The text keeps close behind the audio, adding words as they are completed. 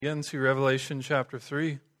Again to Revelation chapter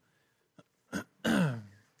 3.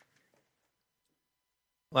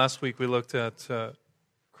 Last week we looked at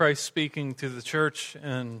Christ speaking to the church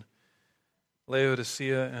in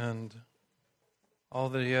Laodicea and all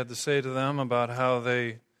that he had to say to them about how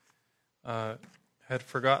they had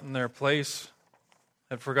forgotten their place,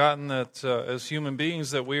 had forgotten that as human beings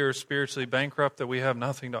that we are spiritually bankrupt, that we have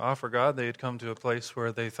nothing to offer God. They had come to a place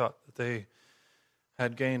where they thought that they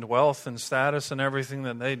had gained wealth and status and everything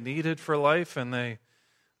that they needed for life, and they,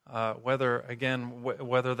 whether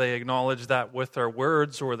they acknowledged that with their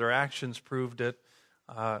words or their actions proved it,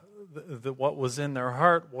 what was in their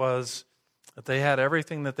heart was that they had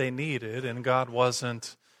everything that they needed, and God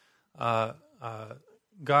wasn't the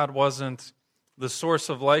source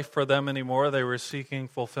of life for them anymore. They were seeking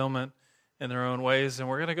fulfillment in their own ways, and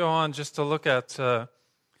we're going to go on just to look at the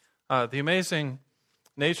amazing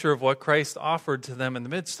nature of what Christ offered to them in the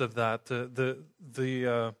midst of that.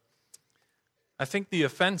 I think the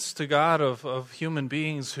offense to God of human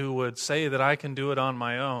beings who would say that I can do it on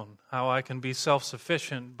my own, how I can be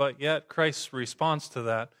self-sufficient, but yet Christ's response to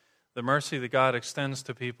that, the mercy that God extends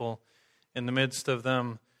to people in the midst of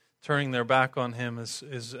them turning their back on Him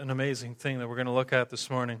is an amazing thing that we're going to look at this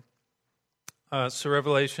morning. So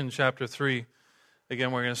Revelation chapter 3,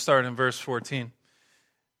 again we're going to start in verse 14.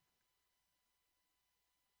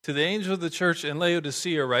 To the angel of the church in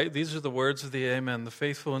Laodicea write, these are the words of the Amen, the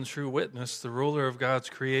faithful and true witness, the ruler of God's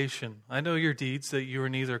creation. I know your deeds, that you are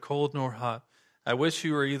neither cold nor hot. I wish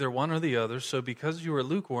you were either one or the other, so because you are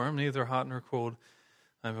lukewarm, neither hot nor cold,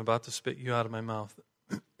 I am about to spit you out of my mouth.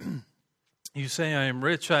 You say, I am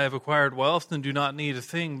rich, I have acquired wealth, and do not need a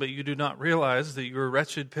thing, but you do not realize that you are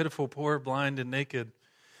wretched, pitiful, poor, blind, and naked.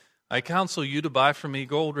 I counsel you to buy from me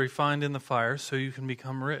gold refined in the fire, so you can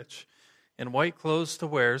become rich, and white clothes to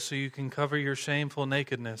wear, so you can cover your shameful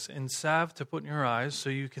nakedness, and salve to put in your eyes, so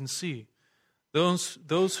you can see. Those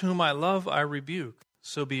whom I love, I rebuke.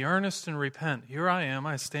 So be earnest and repent. Here I am,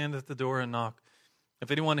 I stand at the door and knock. If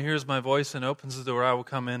anyone hears my voice and opens the door, I will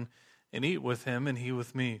come in and eat with him, and he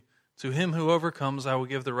with me. To him who overcomes, I will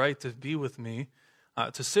give the right to be with me,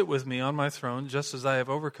 to sit with me on my throne, just as I have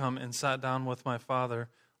overcome and sat down with my Father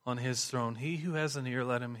on his throne. He who has an ear,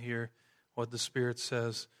 let him hear what the Spirit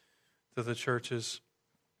says to the churches.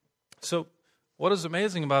 So what is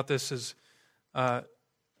amazing about this is I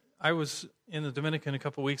was in the Dominican a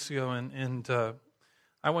couple weeks ago, and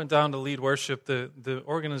I went down to lead worship. The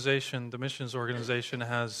organization, the missions organization,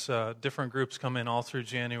 has different groups come in all through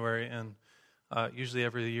January, and usually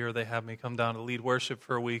every year they have me come down to lead worship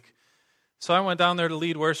for a week. So I went down there to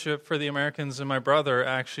lead worship for the Americans, and my brother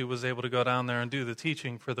actually was able to go down there and do the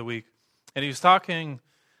teaching for the week. And he was talking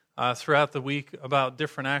throughout the week about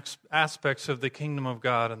different aspects of the kingdom of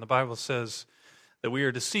God. And the Bible says that we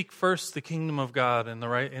are to seek first the kingdom of God and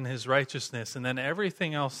in His righteousness, and then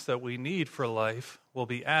everything else that we need for life will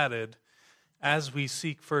be added as we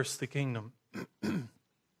seek first the kingdom.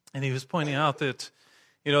 And he was pointing out that,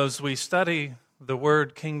 as we study the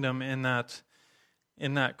word kingdom in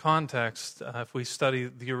that context, if we study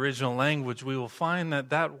the original language, we will find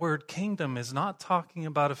that word kingdom is not talking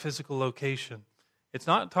about a physical location. It's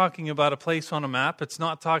not talking about a place on a map. It's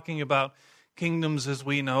not talking about kingdoms as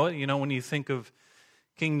we know it. When you think of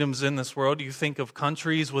kingdoms in this world, you think of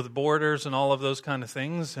countries with borders and all of those kind of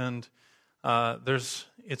things. And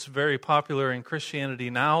it's very popular in Christianity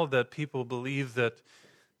now that people believe that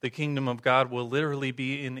the kingdom of God will literally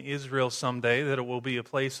be in Israel someday, that it will be a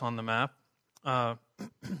place on the map. But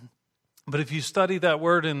if you study that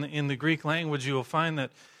word in the Greek language, you will find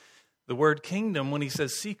that the word kingdom, when he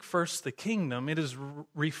says seek first the kingdom, it is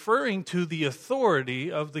referring to the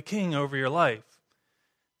authority of the king over your life.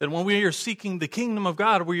 That when we are seeking the kingdom of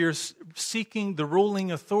God, we are seeking the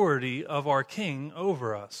ruling authority of our king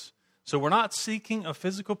over us. So we're not seeking a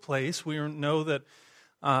physical place. We know that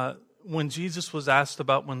when Jesus was asked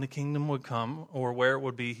about when the kingdom would come or where it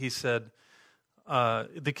would be, he said,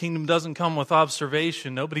 the kingdom doesn't come with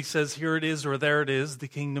observation. Nobody says, here it is or there it is. The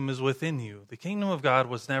kingdom is within you. The kingdom of God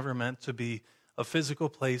was never meant to be a physical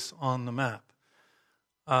place on the map.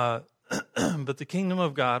 But the kingdom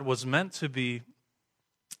of God was meant to be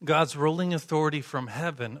God's ruling authority from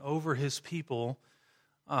heaven over His people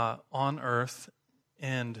on earth.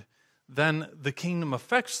 And then the kingdom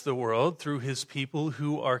affects the world through His people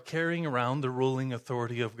who are carrying around the ruling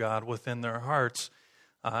authority of God within their hearts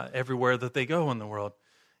everywhere that they go in the world.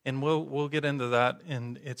 And we'll get into that.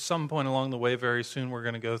 And at some point along the way, very soon, we're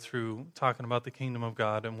going to go through talking about the kingdom of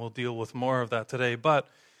God, and we'll deal with more of that today. But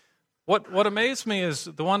what amazed me is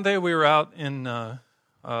the one day we were out in the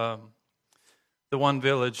one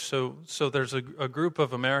village. So there's a group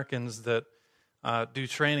of Americans that do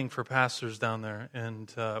training for pastors down there,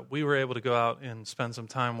 and we were able to go out and spend some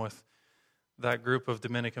time with that group of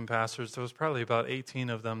Dominican pastors. There was probably about 18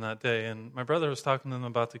 of them that day, and my brother was talking to them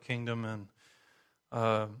about the kingdom, and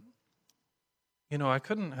I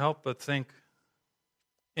couldn't help but think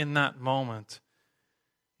in that moment,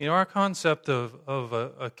 our concept of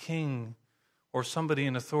a king or somebody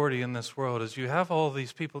in authority in this world is you have all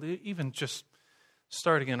these people, even just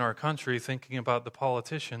starting in our country, thinking about the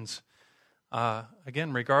politicians.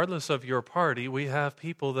 Again, regardless of your party, we have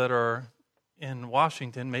people that are in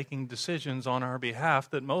Washington making decisions on our behalf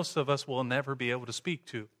that most of us will never be able to speak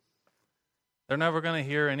to. They're never going to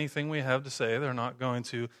hear anything we have to say. They're not going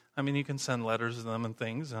to, you can send letters to them and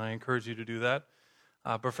things, and I encourage you to do that.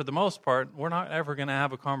 But for the most part, we're not ever going to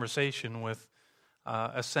have a conversation with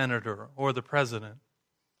a senator or the president.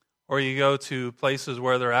 Or you go to places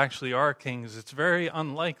where there actually are kings, it's very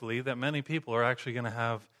unlikely that many people are actually going to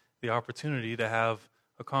have the opportunity to have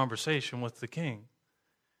a conversation with the king.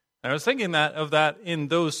 And I was thinking of that in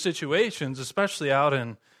those situations, especially out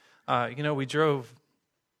in, we drove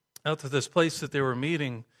out to this place that they were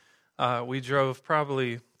meeting. We drove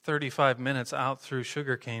probably 35 minutes out through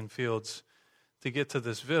sugarcane fields to get to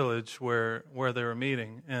this village where they were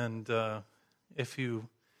meeting. And if you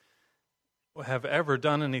have ever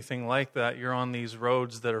done anything like that, you're on these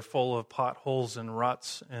roads that are full of potholes and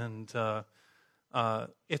ruts, and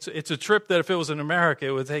it's a trip that if it was in America,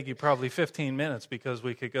 it would take you probably 15 minutes because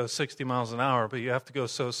we could go 60 miles an hour, but you have to go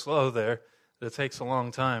so slow there that it takes a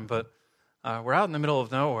long time. But we're out in the middle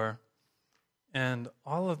of nowhere, and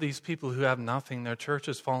all of these people who have nothing, their church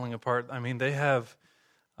is falling apart. They have,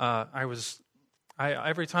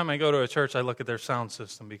 every time I go to a church, I look at their sound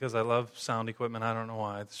system because I love sound equipment. I don't know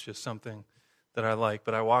why. It's just something that I like.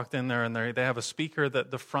 But I walked in there, and they have a speaker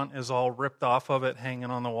that the front is all ripped off of it,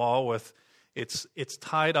 hanging on the wall with, it's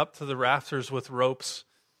tied up to the rafters with ropes.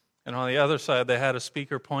 And on the other side, they had a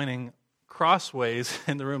speaker pointing crossways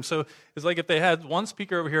in the room. So it's like if they had one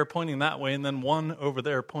speaker over here pointing that way and then one over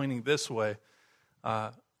there pointing this way.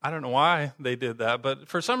 I don't know why they did that, but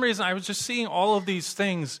for some reason I was just seeing all of these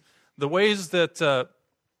things, the ways that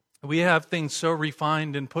we have things so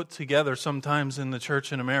refined and put together sometimes in the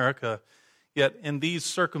church in America, yet in these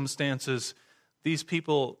circumstances, these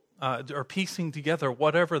people are piecing together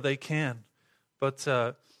whatever they can. But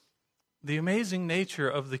the amazing nature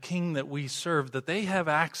of the king that we serve, that they have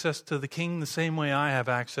access to the king the same way I have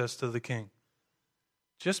access to the king.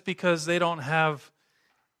 Just because they don't have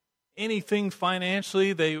anything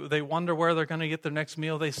financially, they wonder where they're going to get their next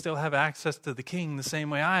meal, they still have access to the king the same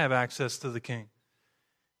way I have access to the king.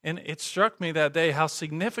 And it struck me that day how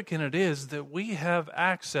significant it is that we have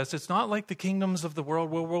access. It's not like the kingdoms of the world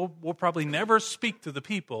where we'll probably never speak to the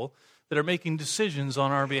people that are making decisions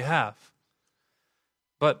on our behalf.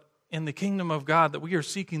 But in the kingdom of God, that we are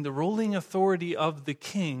seeking the ruling authority of the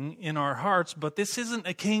king in our hearts. But this isn't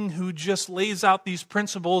a king who just lays out these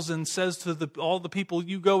principles and says to all the people,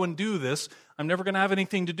 you go and do this. I'm never going to have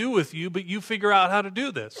anything to do with you, but you figure out how to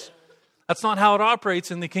do this. That's not how it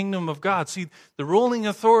operates in the kingdom of God. See, the ruling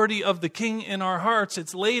authority of the king in our hearts,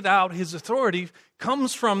 it's laid out. His authority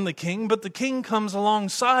comes from the king, but the king comes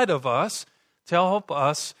alongside of us to help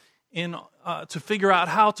us to figure out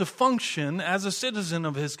how to function as a citizen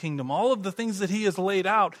of his kingdom. All of the things that he has laid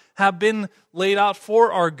out have been laid out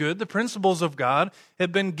for our good. The principles of God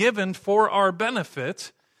have been given for our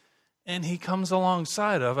benefit, and he comes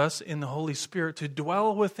alongside of us in the Holy Spirit to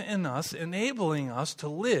dwell within us, enabling us to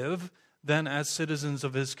live then as citizens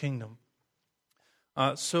of his kingdom.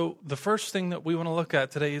 So the first thing that we want to look at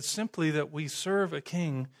today is simply that we serve a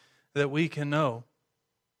king that we can know.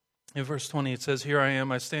 In verse 20 it says, "Here I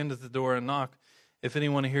am, I stand at the door and knock. If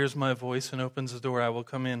anyone hears my voice and opens the door, I will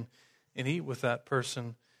come in and eat with that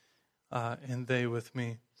person and they with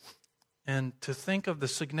me." And to think of the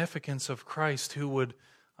significance of Christ who would,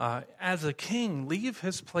 as a king, leave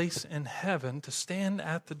his place in heaven to stand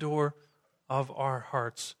at the door of our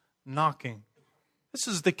hearts, knocking. This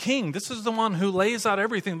is the king. This is the one who lays out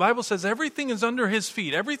everything. The Bible says everything is under his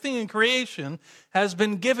feet. Everything in creation has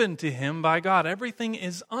been given to him by God. Everything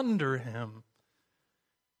is under him.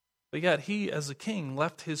 But yet he, as a king,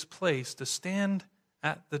 left his place to stand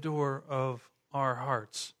at the door of our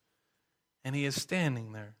hearts. And he is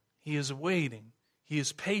standing there. He is waiting. He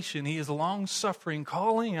is patient. He is long-suffering,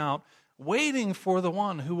 calling out, waiting for the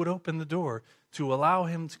one who would open the door to allow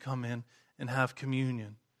him to come in and have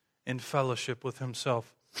communion and fellowship with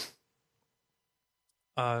himself.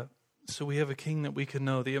 So we have a king that we can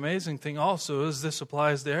know. The amazing thing also is this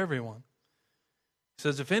applies to everyone. He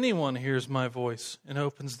says, if anyone hears my voice and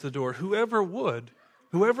opens the door, whoever would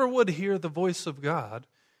hear the voice of God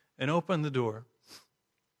and open the door,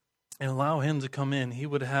 and allow him to come in, he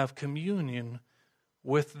would have communion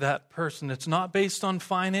with that person. It's not based on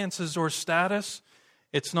finances or status.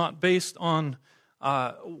 It's not based on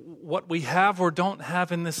what we have or don't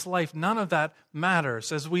have in this life. None of that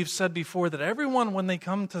matters. As we've said before, that everyone, when they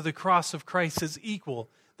come to the cross of Christ, is equal.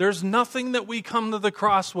 There's nothing that we come to the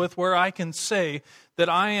cross with where I can say that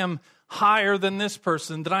I am higher than this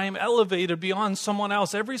person, that I am elevated beyond someone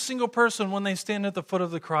else. Every single person, when they stand at the foot of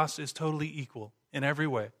the cross, is totally equal in every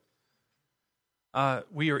way.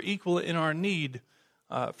 We are equal in our need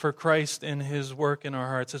for Christ and his work in our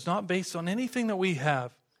hearts. It's not based on anything that we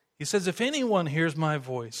have. He says, if anyone hears my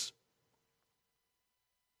voice.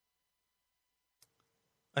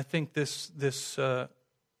 I think this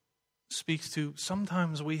speaks to,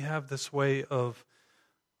 sometimes we have this way of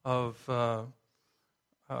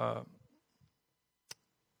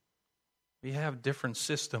we have different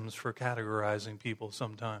systems for categorizing people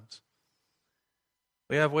sometimes.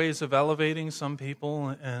 We have ways of elevating some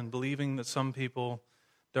people and believing that some people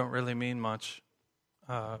don't really mean much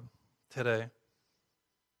today.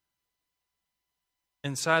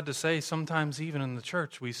 And sad to say, sometimes even in the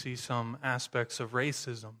church, we see some aspects of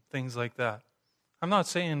racism, things like that. I'm not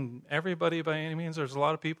saying everybody by any means. There's a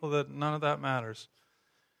lot of people that none of that matters.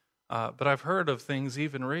 But I've heard of things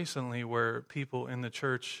even recently where people in the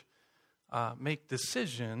church make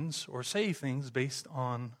decisions or say things based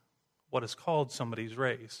on what is called somebody's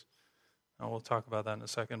race. And we'll talk about that in a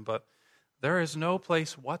second. But there is no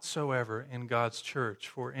place whatsoever in God's church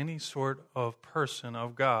for any sort of person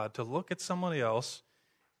of God to look at somebody else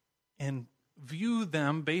and view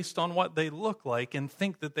them based on what they look like and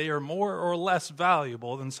think that they are more or less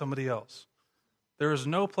valuable than somebody else. There is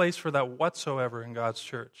no place for that whatsoever in God's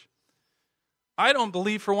church. I don't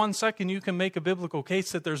believe for 1 second you can make a biblical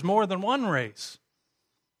case that there's more than one race.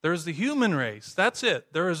 There's the human race. That's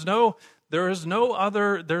it. There's no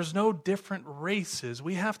different races.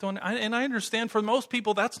 We have to, and I understand for most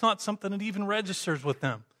people that's not something that even registers with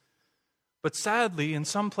them. But sadly, in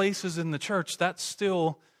some places in the church, that's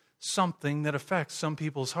still something that affects some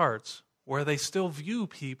people's hearts, where they still view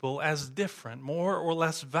people as different, more or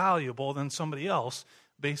less valuable than somebody else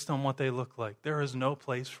based on what they look like. There is no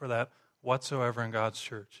place for that whatsoever in God's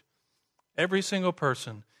church. Every single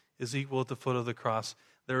person is equal at the foot of the cross.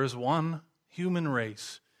 There is one human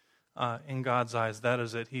race in God's eyes. That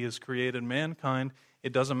is it. He has created mankind.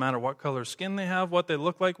 It doesn't matter what color skin they have, what they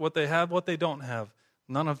look like, what they have, what they don't have.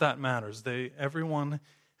 None of that matters. Everyone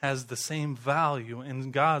has the same value in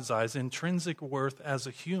God's eyes, intrinsic worth as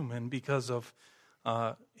a human because of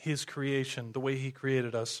his creation, the way he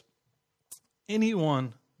created us.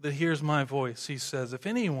 Anyone that hears my voice, he says, if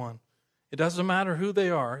anyone, it doesn't matter who they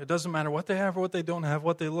are, it doesn't matter what they have or what they don't have,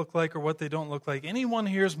 what they look like or what they don't look like, anyone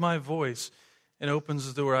hears my voice and opens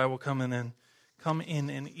the door, I will come in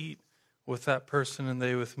and eat with that person and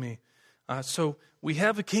they with me. So we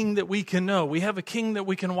have a king that we can know. We have a king that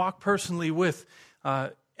we can walk personally with.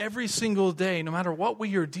 Every single day, no matter what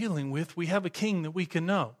we are dealing with, we have a king that we can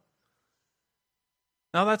know.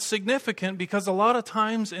 Now that's significant because a lot of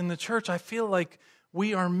times in the church, I feel like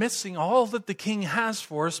we are missing all that the king has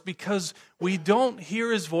for us because we don't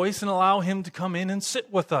hear his voice and allow him to come in and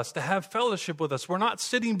sit with us, to have fellowship with us. We're not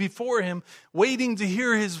sitting before him, waiting to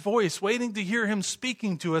hear his voice, waiting to hear him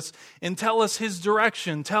speaking to us and tell us his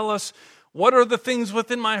direction, tell us what are the things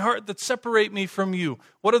within my heart that separate me from you?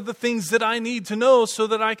 What are the things that I need to know so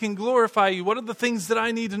that I can glorify you? What are the things that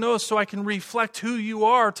I need to know so I can reflect who you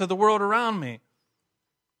are to the world around me?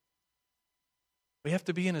 We have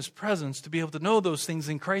to be in his presence to be able to know those things,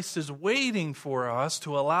 and Christ is waiting for us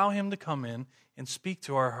to allow him to come in and speak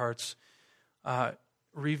to our hearts,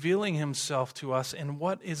 revealing himself to us and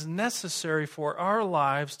what is necessary for our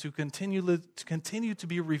lives to continue to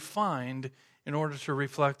be refined in order to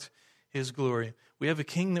reflect his glory. We have a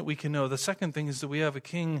king that we can know. The second thing is that we have a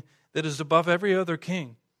king that is above every other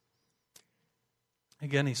king.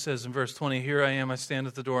 Again, he says in verse 20, here I am, I stand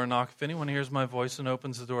at the door and knock. If anyone hears my voice and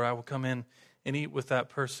opens the door, I will come in and eat with that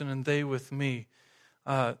person and they with me.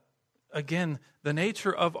 Again, the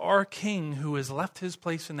nature of our king who has left his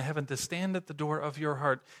place in heaven to stand at the door of your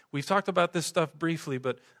heart. We've talked about this stuff briefly,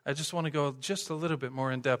 but I just want to go just a little bit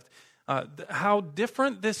more in depth. How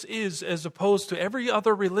different this is as opposed to every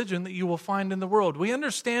other religion that you will find in the world. We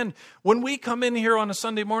understand when we come in here on a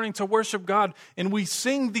Sunday morning to worship God and we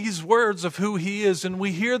sing these words of who he is and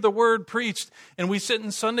we hear the word preached and we sit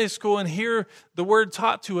in Sunday school and hear the word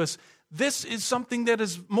taught to us. This is something that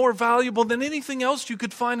is more valuable than anything else you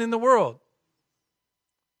could find in the world.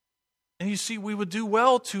 And you see, we would do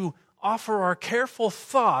well to offer our careful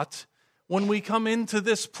thought when we come into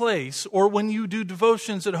this place, or when you do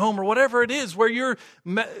devotions at home, or whatever it is, where you're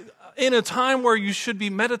in a time where you should be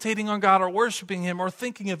meditating on God or worshiping Him or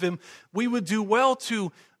thinking of Him, we would do well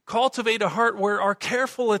to cultivate a heart where our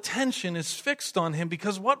careful attention is fixed on Him,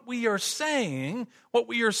 because what we are saying, what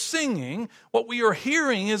we are singing, what we are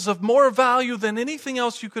hearing is of more value than anything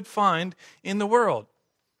else you could find in the world.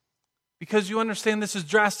 Because you understand this is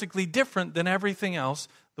drastically different than everything else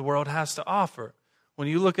the world has to offer. When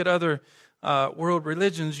you look at other world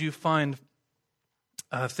religions, you find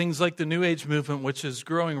things like the New Age movement, which is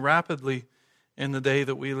growing rapidly in the day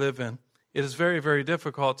that we live in. It is very, very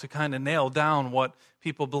difficult to kind of nail down what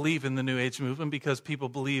people believe in the New Age movement, because people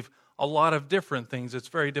believe a lot of different things. It's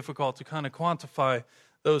very difficult to kind of quantify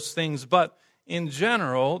those things. But in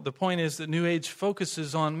general, the point is that New Age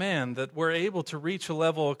focuses on man, that we're able to reach a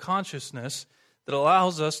level of consciousness that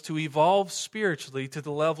allows us to evolve spiritually to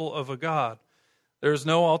the level of a God. There is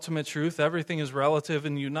no ultimate truth. Everything is relative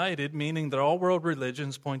and united, meaning that all world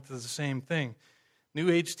religions point to the same thing.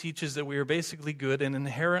 New Age teaches that we are basically good and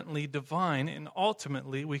inherently divine, and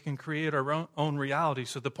ultimately we can create our own reality.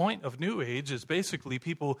 So the point of New Age is basically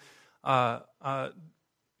people trying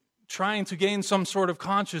to gain some sort of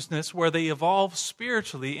consciousness where they evolve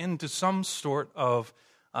spiritually into some sort of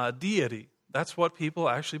deity. That's what people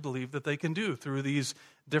actually believe that they can do through these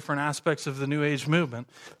different aspects of the New Age movement.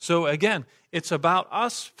 So again, it's about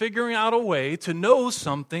us figuring out a way to know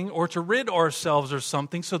something or to rid ourselves of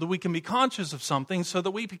something so that we can be conscious of something so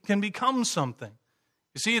that we can become something.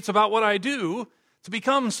 You see, it's about what I do to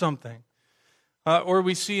become something. Or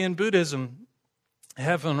we see in Buddhism,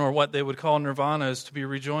 heaven, or what they would call nirvana, is to be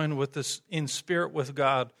rejoined with this in spirit with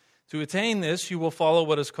God. To attain this, you will follow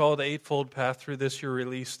what is called the Eightfold Path. Through this, you're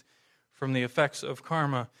released from the effects of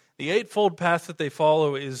karma. The Eightfold Path that they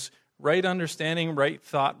follow is right understanding, right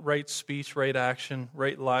thought, right speech, right action,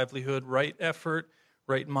 right livelihood, right effort,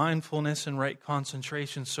 right mindfulness, and right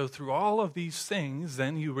concentration. So through all of these things,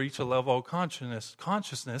 then you reach a level of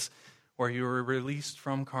consciousness where you are released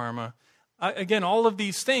from karma. Again, all of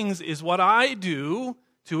these things is what I do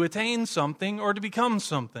to attain something or to become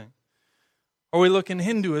something. Or we look in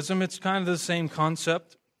Hinduism, it's kind of the same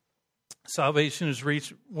concept. Salvation is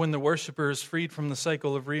reached when the worshiper is freed from the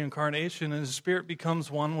cycle of reincarnation and his spirit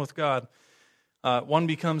becomes one with God. One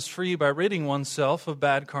becomes free by ridding oneself of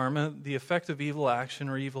bad karma, the effect of evil action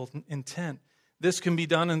or evil intent. This can be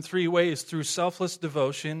done in three ways: through selfless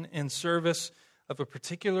devotion in service of a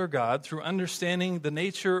particular God, through understanding the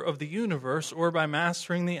nature of the universe, or by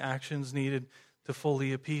mastering the actions needed to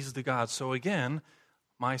fully appease the God. So again,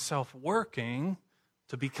 myself working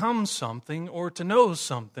to become something or to know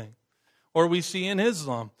something. Or we see in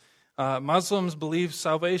Islam, Muslims believe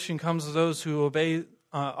salvation comes to those who obey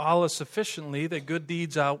Allah sufficiently that good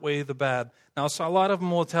deeds outweigh the bad. Now, so a lot of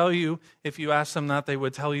them will tell you, if you ask them that, they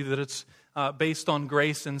would tell you that it's based on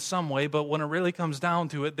grace in some way. But when it really comes down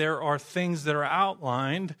to it, there are things that are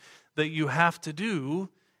outlined that you have to do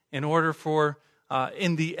in order for,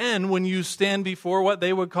 in the end, when you stand before what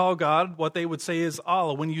they would call God, what they would say is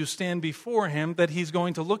Allah, when you stand before Him, that He's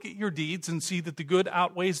going to look at your deeds and see that the good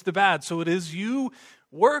outweighs the bad. So it is you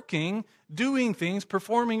working, doing things,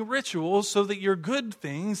 performing rituals so that your good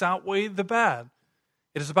things outweigh the bad.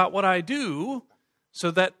 It is about what I do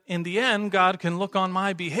so that in the end, God can look on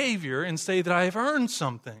my behavior and say that I have earned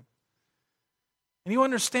something. And you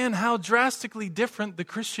understand how drastically different the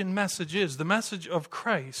Christian message is, the message of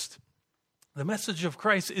Christ. The message of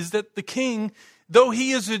Christ is that the King, though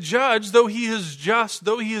He is a judge, though He is just,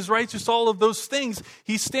 though He is righteous, all of those things,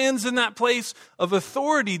 He stands in that place of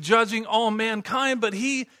authority, judging all mankind. But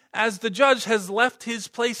He, as the judge, has left His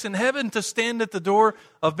place in heaven to stand at the door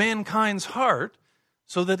of mankind's heart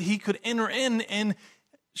so that He could enter in and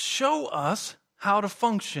show us how to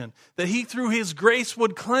function, that He, through His grace,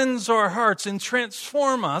 would cleanse our hearts and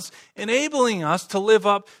transform us, enabling us to live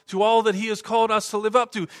up to all that He has called us to live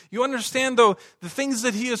up to. You understand, though, the things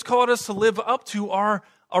that He has called us to live up to are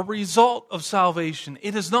a result of salvation.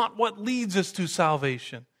 It is not what leads us to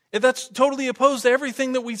salvation. That's totally opposed to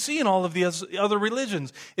everything that we see in all of the other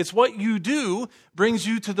religions. It's what you do brings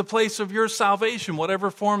you to the place of your salvation, whatever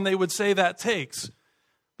form they would say that takes.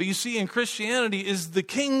 But you see, in Christianity, is the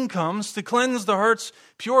King comes to cleanse the hearts,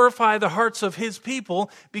 purify the hearts of His people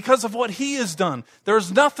because of what He has done.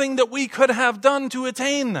 There's nothing that we could have done to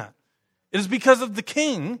attain that. It is because of the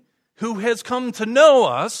King who has come to know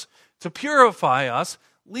us, to purify us,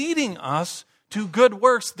 leading us to good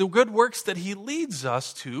works. The good works that He leads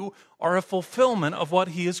us to are a fulfillment of what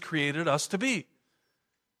He has created us to be.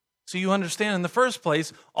 So you understand, in the first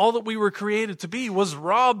place, all that we were created to be was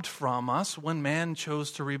robbed from us when man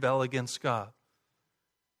chose to rebel against God.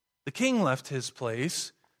 The king left his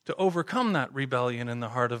place to overcome that rebellion in the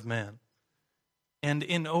heart of man. And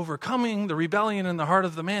in overcoming the rebellion in the heart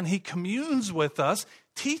of the man, he communes with us,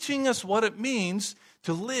 teaching us what it means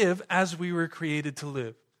to live as we were created to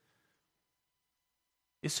live.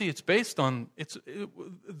 You see, it's based on,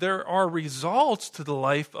 there are results to the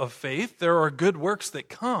life of faith. There are good works that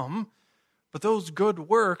come, but those good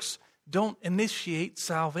works don't initiate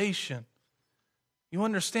salvation. You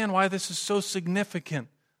understand why this is so significant,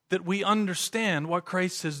 that we understand what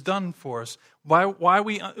Christ has done for us, why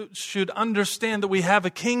we should understand that we have a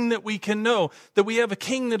king that we can know, that we have a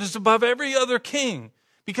king that is above every other king,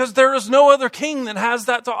 because there is no other king that has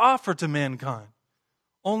that to offer to mankind.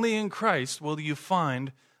 Only in Christ will you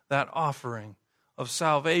find that offering of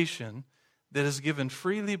salvation that is given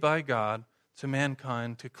freely by God to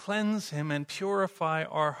mankind to cleanse him and purify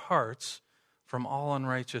our hearts from all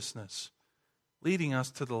unrighteousness, leading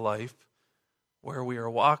us to the life where we are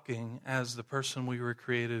walking as the person we were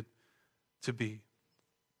created to be.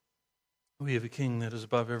 We have a king that is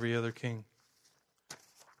above every other king.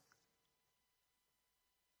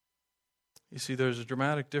 You see, there's a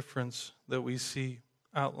dramatic difference that we see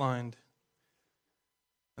outlined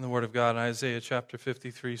in the Word of God. Isaiah chapter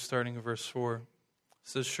 53, starting in verse 4. It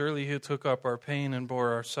says, "Surely he took up our pain and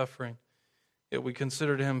bore our suffering. Yet we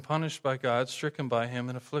considered him punished by God, stricken by him,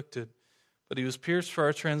 and afflicted. But he was pierced for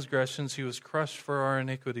our transgressions, he was crushed for our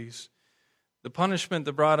iniquities. The punishment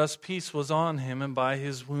that brought us peace was on him, and by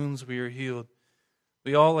his wounds we are healed.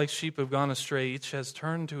 We all like sheep have gone astray, each has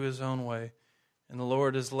turned to his own way, and the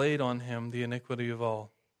Lord has laid on him the iniquity of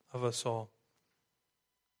us all."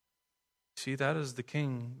 See, that is the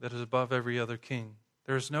king that is above every other king.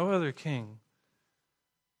 There is no other king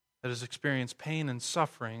that has experienced pain and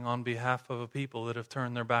suffering on behalf of a people that have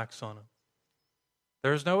turned their backs on him.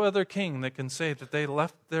 There is no other king that can say that they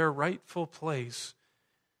left their rightful place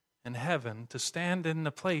in heaven to stand in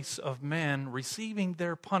the place of man receiving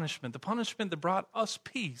their punishment. The punishment that brought us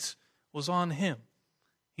peace was on him.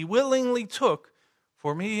 He willingly took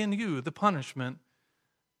for me and you the punishment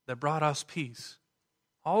that brought us peace.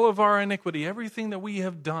 All of our iniquity, everything that we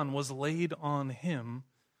have done was laid on him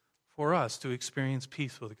for us to experience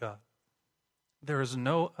peace with God. There is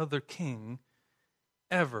no other king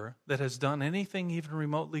ever that has done anything even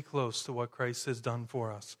remotely close to what Christ has done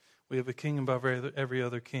for us. We have a king above every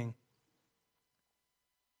other king.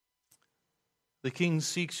 The king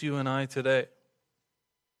seeks you and I today.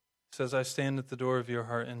 He says, "I stand at the door of your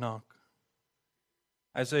heart and knock."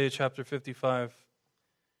 Isaiah chapter 55,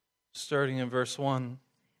 starting in verse 1,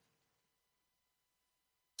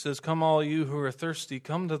 says, "Come all you who are thirsty,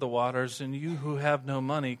 come to the waters, and you who have no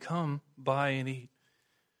money, come buy and eat.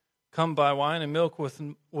 Come buy wine and milk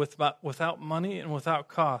without money and without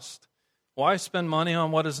cost. Why spend money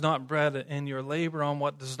on what is not bread and your labor on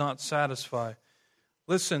what does not satisfy?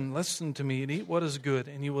 Listen to me and eat what is good,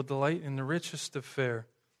 and you will delight in the richest of fare.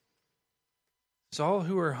 So all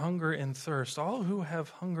who are hunger and thirst, all who have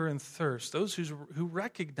hunger and thirst, those who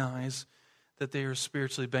recognize that they are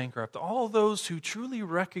spiritually bankrupt, all those who truly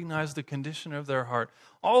recognize the condition of their heart,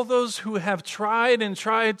 all those who have tried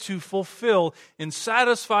to fulfill and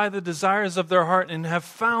satisfy the desires of their heart and have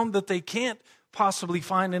found that they can't possibly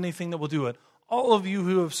find anything that will do it, all of you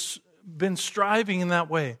who have been striving in that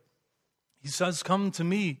way, he says, come to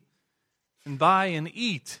me and buy and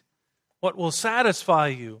eat what will satisfy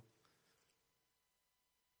you.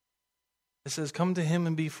 It says, come to him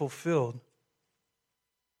and be fulfilled.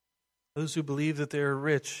 Those who believe that they are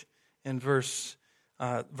rich, in verse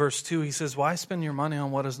 2, he says, why spend your money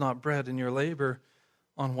on what is not bread and your labor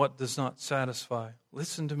on what does not satisfy?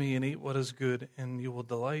 Listen to me and eat what is good, and you will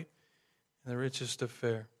delight in the richest of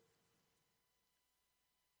fare.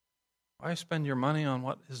 Why spend your money on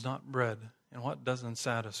what is not bread and what doesn't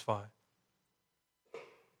satisfy?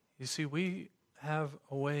 You see, we have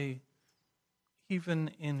a way, even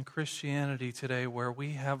in Christianity today, where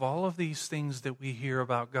we have all of these things that we hear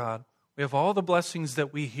about God. We have all the blessings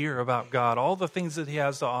that we hear about God, all the things that he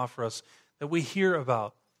has to offer us that we hear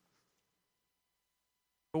about.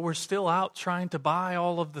 But we're still out trying to buy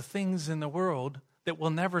all of the things in the world that will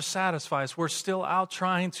never satisfy us. We're still out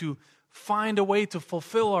trying to find a way to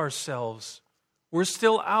fulfill ourselves. We're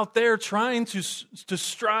still out there trying to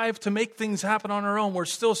strive to make things happen on our own. We're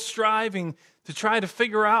still striving to try to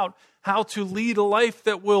figure out how to lead a life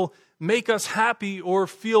that will make us happy or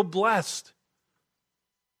feel blessed.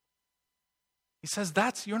 He says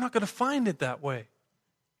you're not going to find it that way.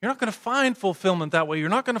 You're not going to find fulfillment that way. You're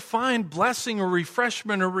not going to find blessing or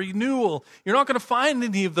refreshment or renewal. You're not going to find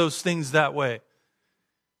any of those things that way.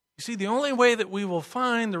 You see, the only way that we will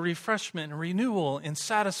find the refreshment and renewal and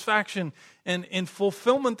satisfaction and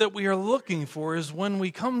fulfillment that we are looking for is when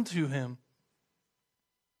we come to Him.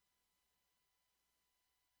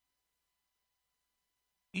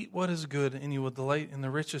 Eat what is good, and you will delight in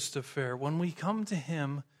the richest of fare. When we come to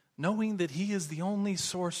Him, knowing that He is the only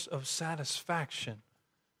source of satisfaction,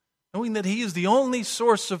 knowing that He is the only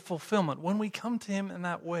source of fulfillment, when we come to Him in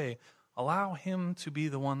that way, allow Him to be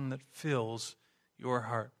the one that fills your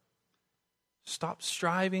heart. Stop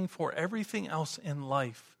striving for everything else in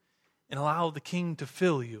life and allow the King to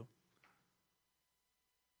fill you.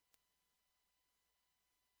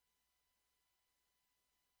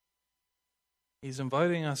 He's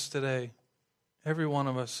inviting us today, every one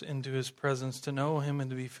of us, into His presence to know Him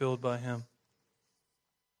and to be filled by Him.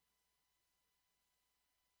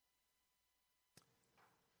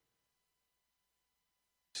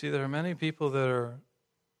 See, there are many people that are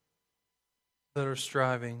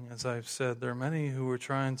striving, as I've said. There are many who are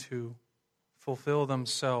trying to fulfill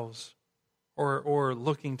themselves or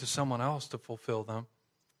looking to someone else to fulfill them.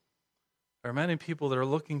 There are many people that are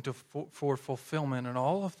looking for fulfillment in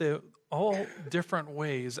all different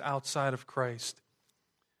ways outside of Christ.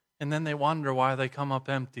 And then they wonder why they come up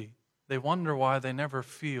empty. They wonder why they never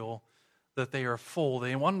feel that they are full.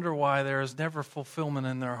 They wonder why there is never fulfillment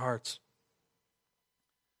in their hearts.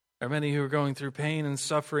 There are many who are going through pain and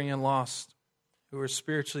suffering and loss, who are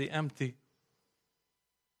spiritually empty.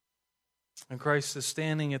 And Christ is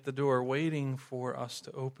standing at the door waiting for us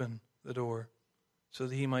to open the door so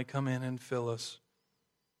that He might come in and fill us.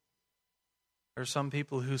 There are some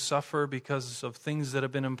people who suffer because of things that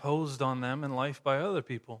have been imposed on them in life by other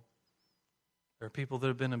people. There are people that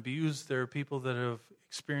have been abused. There are people that have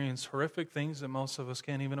experienced horrific things that most of us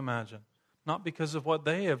can't even imagine. Not because of what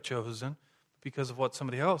they have chosen, but because of what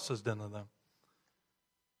somebody else has done to them.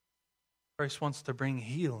 Christ wants to bring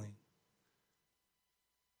healing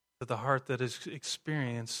to the heart that has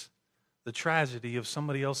experienced the tragedy of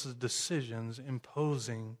somebody else's decisions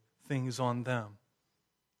imposing things on them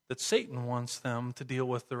that Satan wants them to deal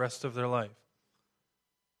with the rest of their life.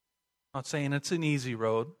 I'm not saying it's an easy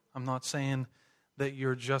road. I'm not saying that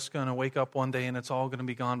you're just going to wake up one day and it's all going to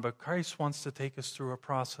be gone, but Christ wants to take us through a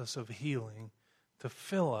process of healing to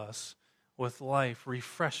fill us with life,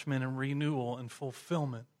 refreshment, and renewal, and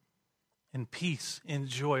fulfillment, and peace, and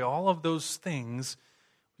joy. All of those things.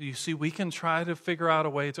 You see, we can try to figure out a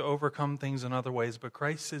way to overcome things in other ways, but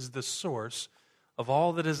Christ is the source of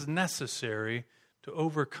all that is necessary to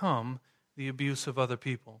overcome the abuse of other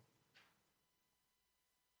people.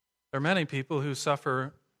 There are many people who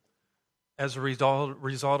suffer as a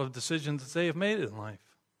result of decisions that they have made in life.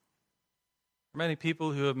 There are many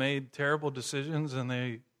people who have made terrible decisions and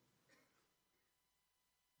they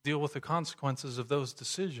deal with the consequences of those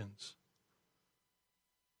decisions.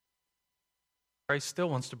 Christ still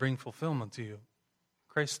wants to bring fulfillment to you.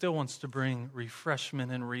 Christ still wants to bring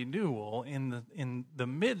refreshment and renewal in the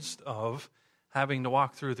midst of having to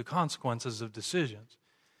walk through the consequences of decisions.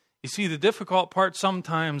 You see, the difficult part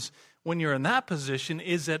sometimes when you're in that position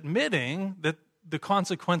is admitting that the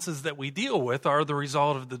consequences that we deal with are the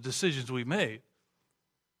result of the decisions we made.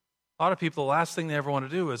 A lot of people, the last thing they ever want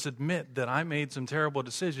to do is admit that I made some terrible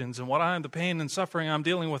decisions, and the pain and suffering I'm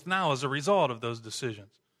dealing with now is a result of those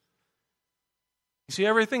decisions. You see,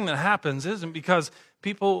 everything that happens isn't because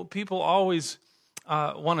people always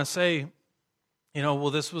want to say, well,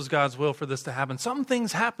 this was God's will for this to happen. Some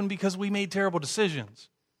things happen because we made terrible decisions.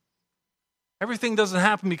 Everything doesn't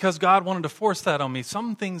happen because God wanted to force that on me.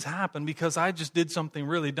 Some things happen because I just did something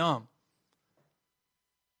really dumb.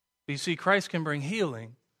 But you see, Christ can bring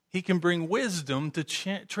healing. He can bring wisdom to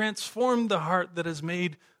transform the heart that has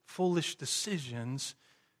made foolish decisions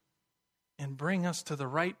and bring us to the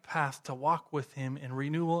right path to walk with Him in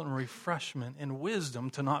renewal and refreshment and wisdom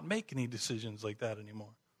to not make any decisions like that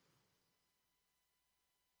anymore.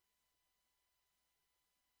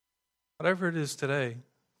 Whatever it is today,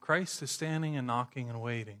 Christ is standing and knocking and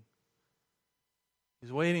waiting.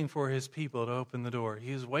 He's waiting for His people to open the door.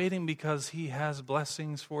 He is waiting because He has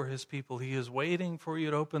blessings for His people. He is waiting for you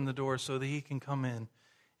to open the door so that He can come in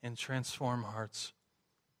and transform hearts.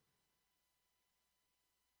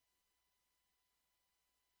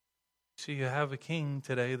 See, you have a King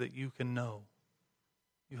today that you can know.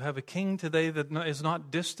 You have a King today that is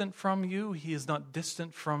not distant from you. He is not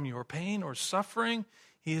distant from your pain or suffering.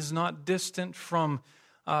 He is not distant from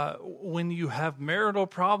when you have marital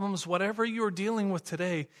problems. Whatever you're dealing with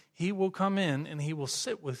today, He will come in and He will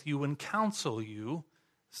sit with you and counsel you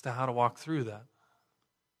as to how to walk through that.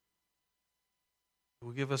 He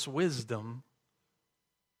will give us wisdom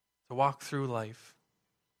to walk through life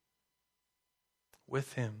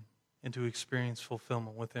with Him and to experience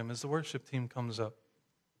fulfillment with Him. As the worship team comes up,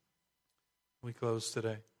 we close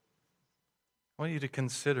today. I want you to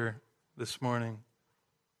consider this morning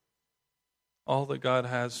all that God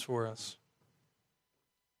has for us.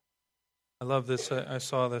 I love this. I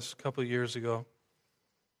saw this a couple of years ago.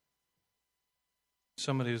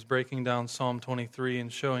 Somebody was breaking down Psalm 23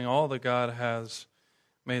 and showing all that God has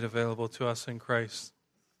made available to us in Christ.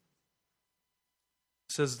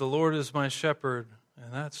 It says, "The Lord is my shepherd,"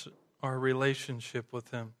 and that's our relationship with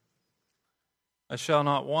Him. "I shall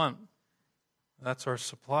not want." That's our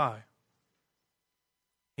supply.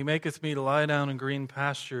 "He maketh me to lie down in green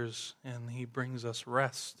pastures," and He brings us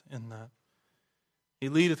rest in that. "He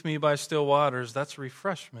leadeth me by still waters," that's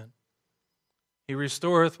refreshment. "He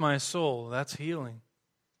restoreth my soul," that's healing.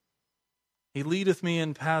 "He leadeth me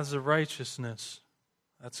in paths of righteousness,"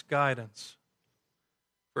 that's guidance.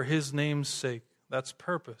 "For His name's sake," that's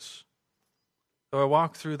purpose. "Though I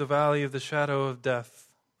walk through the valley of the shadow of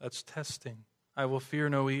death," that's testing. "I will fear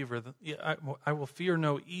no evil." I will fear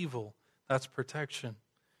no evil. That's protection.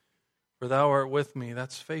 "For Thou art with me,"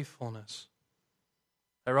 that's faithfulness.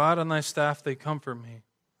 "Thy rod and Thy staff, they comfort me."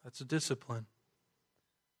 That's discipline.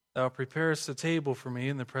 "Thou preparest a table for me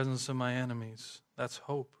in the presence of my enemies." That's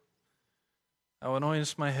hope. "Thou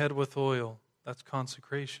anointest my head with oil." That's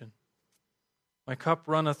consecration. "My cup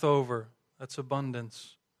runneth over." That's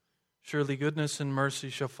abundance. "Surely goodness and mercy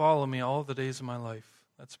shall follow me all the days of my life."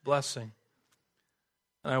 That's blessing.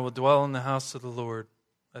 "And I will dwell in the house of the Lord."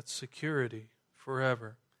 That's security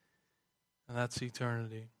forever. And that's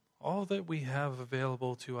eternity. All that we have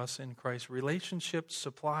available to us in Christ: relationships,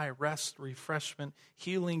 supply, rest, refreshment,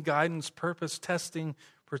 healing, guidance, purpose, testing,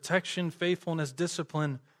 protection, faithfulness,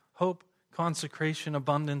 discipline, hope, consecration,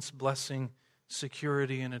 abundance, blessing,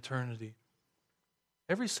 security, and eternity.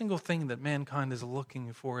 Every single thing that mankind is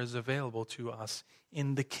looking for is available to us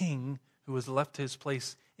in the King who has left His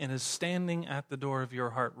place and is standing at the door of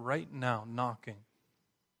your heart right now, knocking.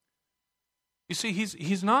 You see,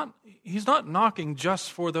 he's not knocking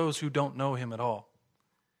just for those who don't know Him at all.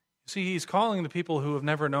 You see, He's calling the people who have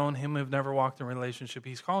never known Him, who have never walked in a relationship.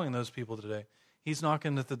 He's calling those people today. He's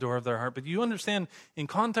knocking at the door of their heart. But you understand, in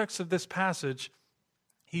context of this passage,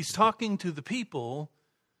 He's talking to the people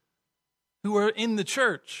who are in the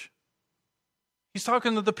church. He's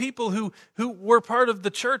talking to the people who were part of the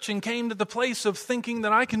church and came to the place of thinking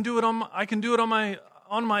that I can do it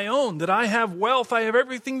on my own, that I have wealth, I have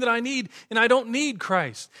everything that I need, and I don't need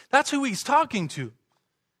Christ. That's who He's talking to.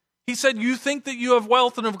 He said, "You think that you have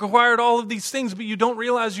wealth and have acquired all of these things, but you don't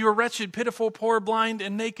realize you are wretched, pitiful, poor, blind,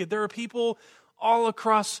 and naked." There are people all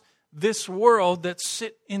across this world that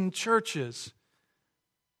sit in churches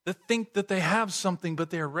that think that they have something, but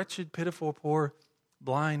they are wretched, pitiful, poor,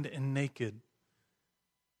 blind, and naked.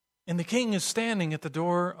 And the King is standing at the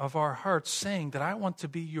door of our hearts saying that I want to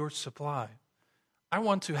be your supply. I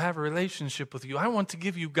want to have a relationship with you. I want to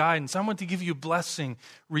give you guidance. I want to give you blessing,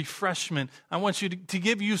 refreshment. I want you to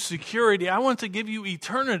give you security. I want to give you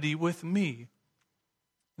eternity with me.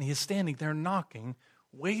 And He is standing there knocking,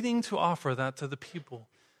 waiting to offer that to the people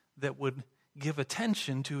that would give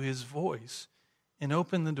attention to His voice and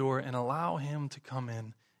open the door and allow Him to come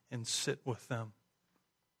in and sit with them.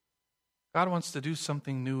 God wants to do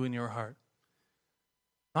something new in your heart.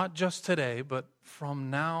 Not just today, but from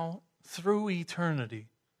now through eternity.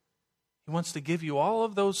 He wants to give you all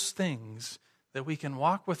of those things that we can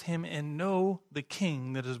walk with Him and know the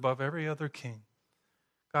King that is above every other king.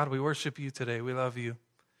 God, we worship You today. We love You.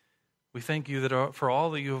 We thank You for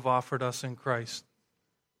all that You have offered us in Christ.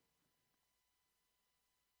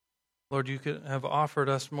 Lord, You could have offered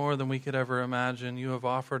us more than we could ever imagine. You have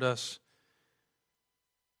offered us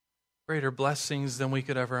greater blessings than we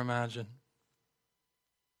could ever imagine.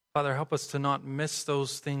 Father, help us to not miss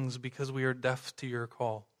those things because we are deaf to Your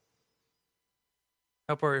call.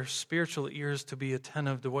 Help our spiritual ears to be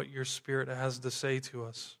attentive to what Your Spirit has to say to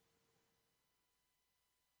us.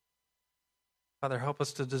 Father, help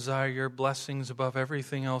us to desire Your blessings above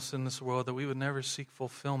everything else in this world, that we would never seek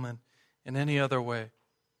fulfillment in any other way,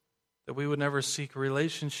 that we would never seek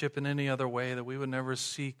relationship in any other way, that we would never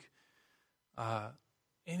seek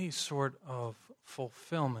any sort of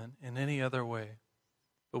fulfillment in any other way,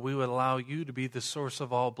 but we would allow You to be the source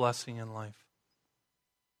of all blessing in life.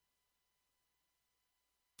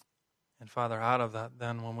 And Father, out of that,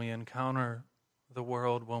 then, when we encounter the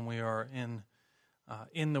world, when we are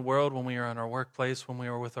in the world, when we are in our workplace, when we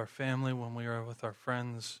are with our family, when we are with our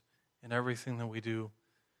friends, in everything that we do,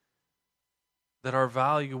 that our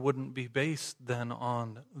value wouldn't be based then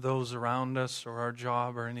on those around us or our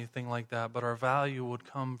job or anything like that, but our value would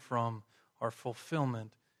come from our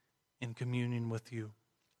fulfillment in communion with You.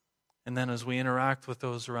 And then as we interact with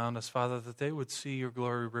those around us, Father, that they would see your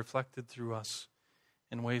glory reflected through us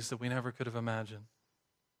in ways that we never could have imagined.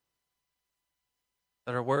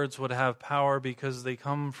 That our words would have power because they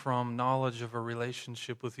come from knowledge of a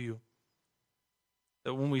relationship with you.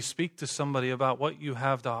 That when we speak to somebody about what you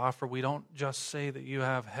have to offer, we don't just say that you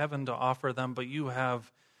have heaven to offer them, but you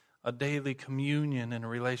have a daily communion and a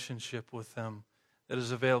relationship with them that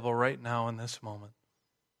is available right now in this moment.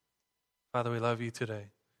 Father, we love you today.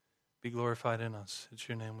 Be glorified in us. It's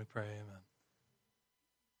your name we pray. Amen.